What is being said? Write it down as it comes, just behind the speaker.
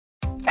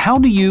How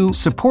do you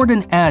support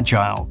an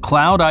agile,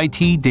 cloud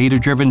IT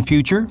data-driven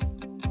future?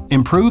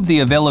 Improve the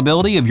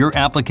availability of your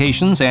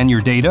applications and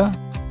your data?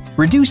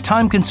 Reduce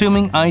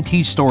time-consuming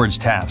IT storage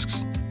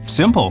tasks?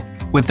 Simple,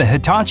 with the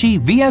Hitachi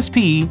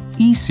VSP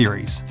E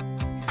Series.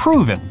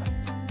 Proven.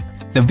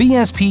 The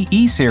VSP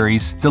E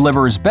Series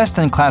delivers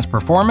best-in-class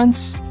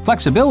performance,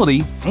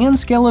 flexibility, and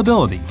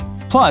scalability.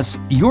 Plus,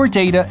 your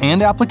data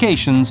and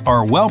applications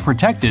are well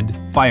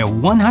protected by a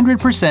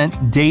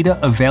 100% data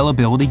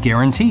availability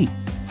guarantee.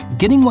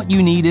 Getting what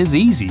you need is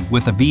easy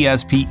with the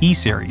VSP E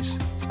Series.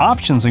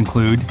 Options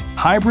include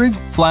hybrid,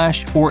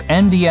 flash, or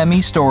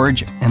NVMe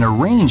storage and a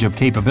range of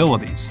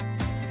capabilities.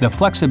 The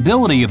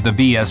flexibility of the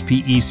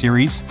VSP E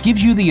Series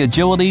gives you the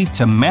agility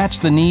to match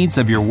the needs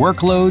of your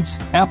workloads,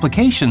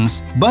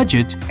 applications,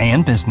 budget,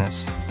 and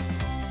business.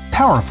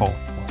 Powerful.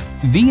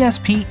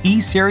 VSP E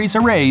Series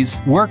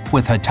arrays work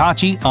with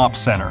Hitachi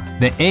Ops Center,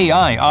 the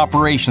AI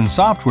operations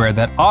software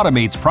that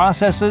automates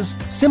processes,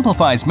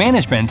 simplifies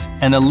management,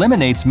 and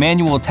eliminates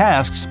manual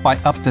tasks by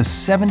up to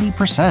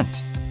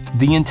 70%.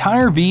 The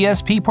entire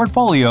VSP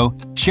portfolio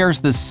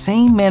shares the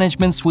same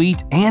management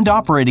suite and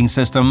operating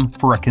system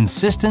for a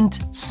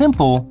consistent,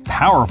 simple,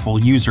 powerful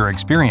user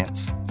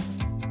experience.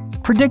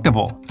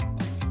 Predictable.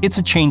 It's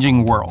a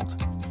changing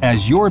world.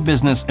 As your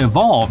business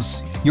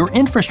evolves, your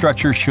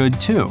infrastructure should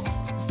too.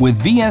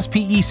 With VSP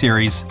E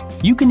Series,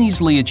 you can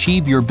easily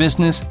achieve your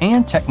business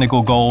and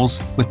technical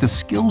goals with the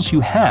skills you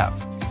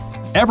have.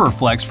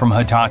 EverFlex from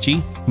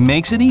Hitachi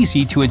makes it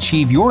easy to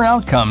achieve your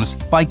outcomes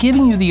by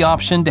giving you the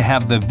option to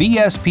have the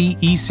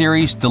VSP E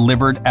Series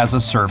delivered as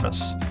a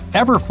service.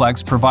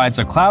 EverFlex provides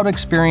a cloud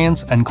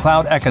experience and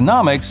cloud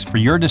economics for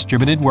your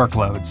distributed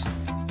workloads.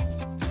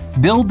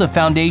 Build the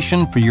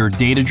foundation for your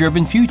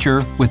data-driven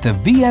future with the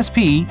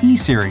VSP E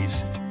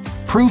Series.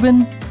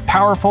 Proven,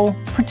 powerful,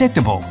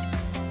 predictable.